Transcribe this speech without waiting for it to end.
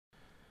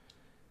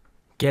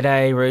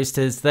G'day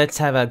Roosters, let's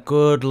have a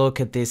good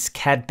look at this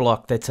CAD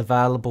block that's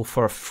available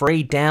for a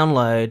free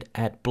download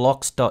at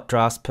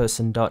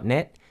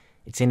blocks.draftsperson.net.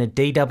 It's in a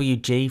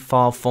DWG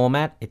file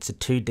format, it's a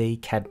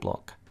 2D CAD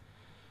block.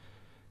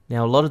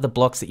 Now a lot of the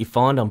blocks that you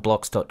find on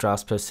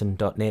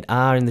blocks.draftsperson.net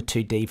are in the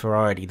 2D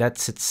variety.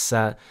 That's its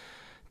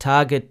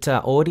target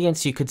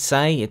audience, you could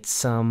say.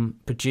 It's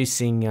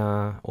producing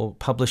or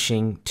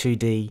publishing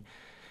 2D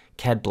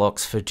CAD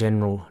blocks for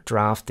general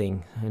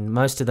drafting, and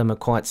most of them are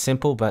quite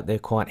simple, but they're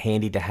quite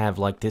handy to have,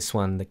 like this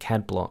one, the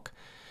CAD block.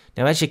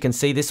 Now as you can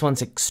see, this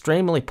one's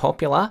extremely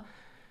popular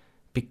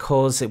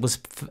because it was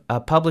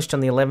published on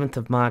the 11th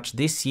of March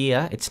this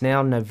year. It's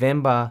now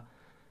November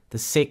the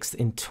 6th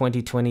in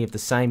 2020 of the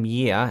same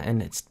year,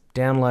 and it's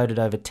downloaded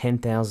over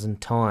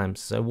 10,000 times.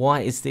 So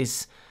why is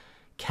this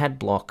CAD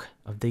block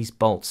of these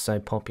bolts so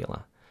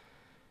popular?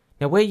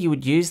 Now where you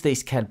would use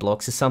these CAD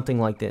blocks is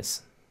something like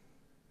this.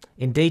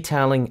 In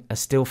detailing a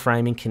steel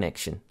framing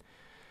connection.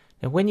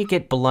 Now when you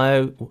get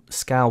below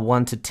scale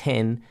 1 to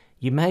 10,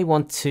 you may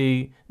want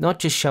to not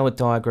just show it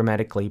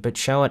diagrammatically, but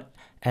show it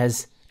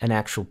as an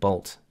actual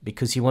bolt,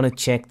 because you want to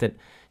check that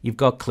you've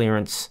got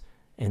clearance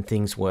and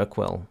things work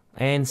well.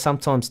 And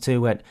sometimes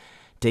too, at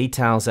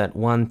details at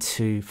 1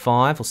 to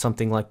 5 or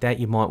something like that,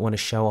 you might want to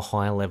show a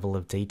higher level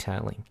of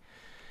detailing.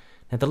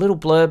 Now the little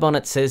blurb on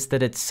it says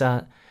that it's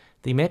the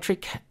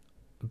metric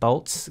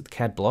bolts,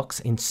 CAD blocks,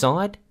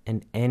 inside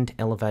and end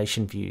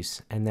elevation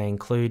views, and they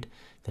include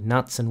the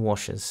nuts and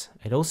washers.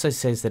 It also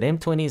says that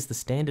M20 is the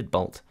standard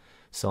bolt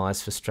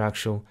size for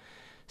structural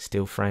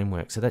steel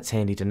framework, so that's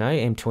handy to know.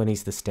 M20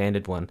 is the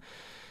standard one.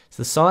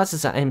 So the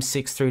sizes are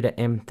M6 through to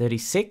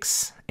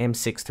M36,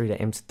 M6 through to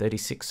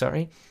M36,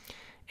 sorry.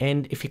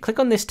 And if you click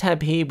on this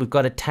tab here, we've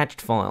got attached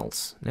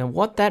files. Now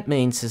what that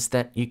means is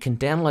that you can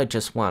download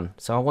just one.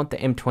 So I want the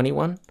M20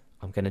 one,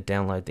 I'm going to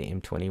download the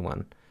M20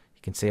 one.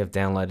 You can see I've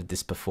downloaded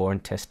this before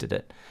and tested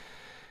it.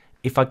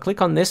 If I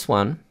click on this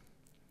one,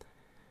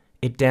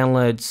 it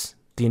downloads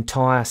the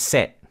entire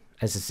set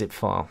as a zip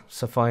file.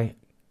 So if I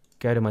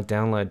go to my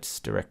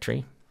downloads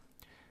directory,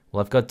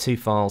 well, I've got two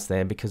files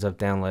there because I've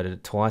downloaded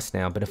it twice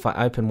now, but if I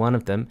open one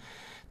of them,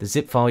 the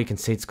zip file, you can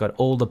see it's got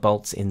all the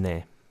bolts in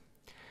there.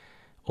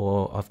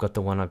 Or I've got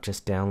the one I've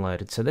just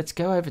downloaded. So let's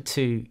go over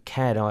to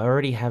CAD. I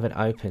already have it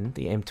open,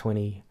 the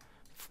M20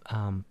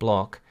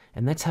 block,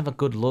 and let's have a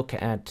good look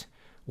at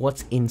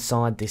what's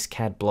inside this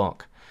CAD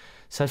block.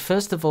 So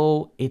first of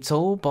all, it's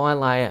all by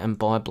layer and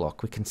by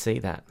block. We can see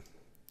that.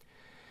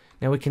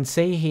 Now we can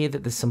see here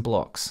that there's some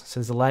blocks. So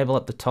there's a label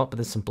at the top, but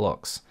there's some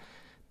blocks.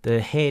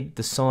 The head,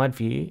 the side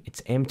view, it's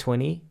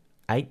M20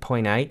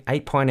 8.8.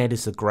 8.8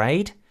 is the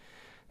grade.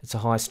 It's a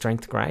high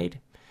strength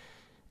grade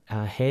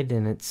head,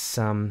 and it's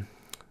in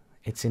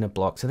a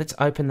block. So let's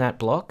open that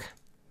block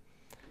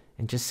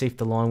and just see if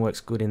the line works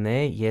good in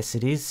there. Yes,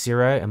 it is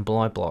 0 and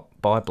by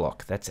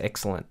block. That's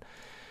excellent.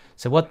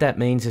 So what that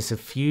means is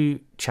if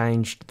you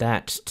changed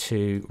that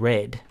to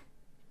red,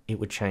 it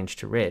would change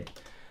to red.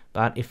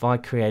 But if I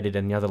created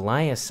another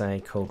layer, say,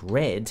 called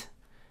red,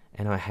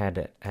 and I had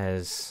it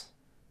as,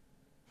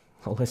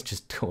 well, let's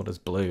just call it as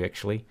blue,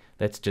 actually.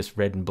 That's just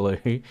red and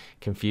blue,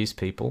 confuse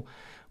people.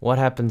 What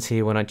happens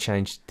here when I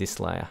change this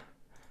layer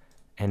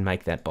and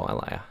make that by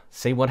layer?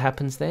 See what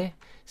happens there?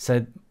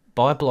 So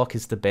by block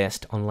is the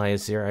best on layer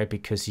 0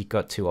 because you've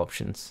got two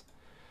options,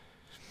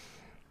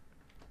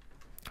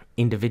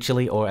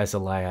 individually or as a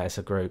layer, as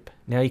a group.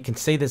 Now you can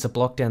see there's a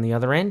block down the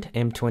other end,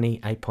 M20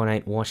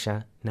 8.8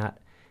 washer, nut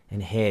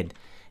and head,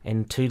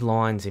 and two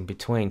lines in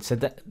between. So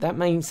that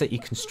means that you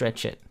can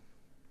stretch it.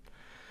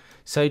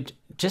 So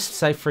just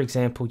say, for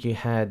example, you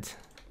had,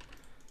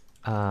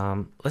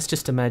 let's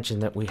just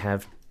imagine that we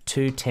have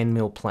two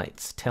 10mm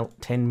plates,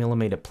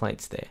 10mm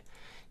plates there.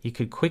 You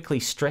could quickly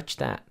stretch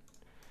that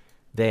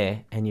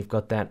there, and you've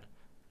got that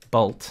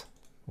bolt,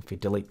 if you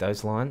delete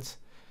those lines,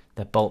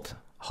 that bolt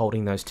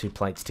holding those two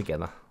plates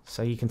together.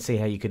 So you can see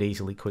how you could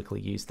easily quickly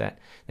use that.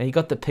 Now you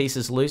got the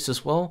pieces loose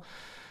as well.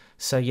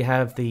 So you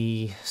have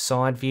the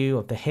side view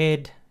of the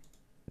head,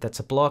 that's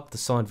a block, the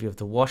side view of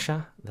the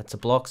washer, that's a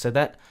block. So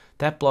that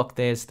block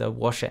there's the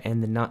washer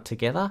and the nut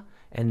together,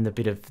 and the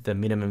bit of the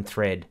minimum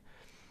thread.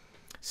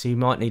 So you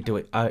might need to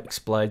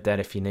explode that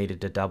if you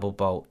needed a double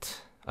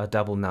bolt, a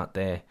double nut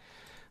there.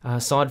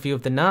 Side view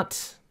of the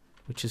nut,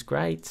 which is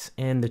great,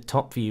 and the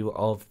top view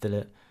of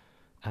the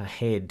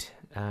head.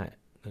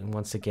 And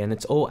once again,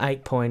 it's all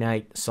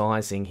 8.8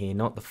 sizing here,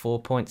 not the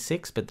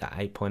 4.6, but the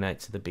 8.8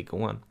 to the bigger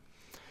one.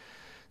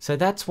 So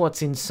that's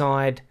what's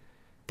inside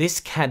this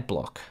CAD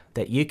block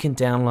that you can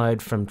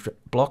download from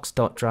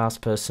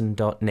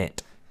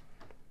blocks.draftsperson.net.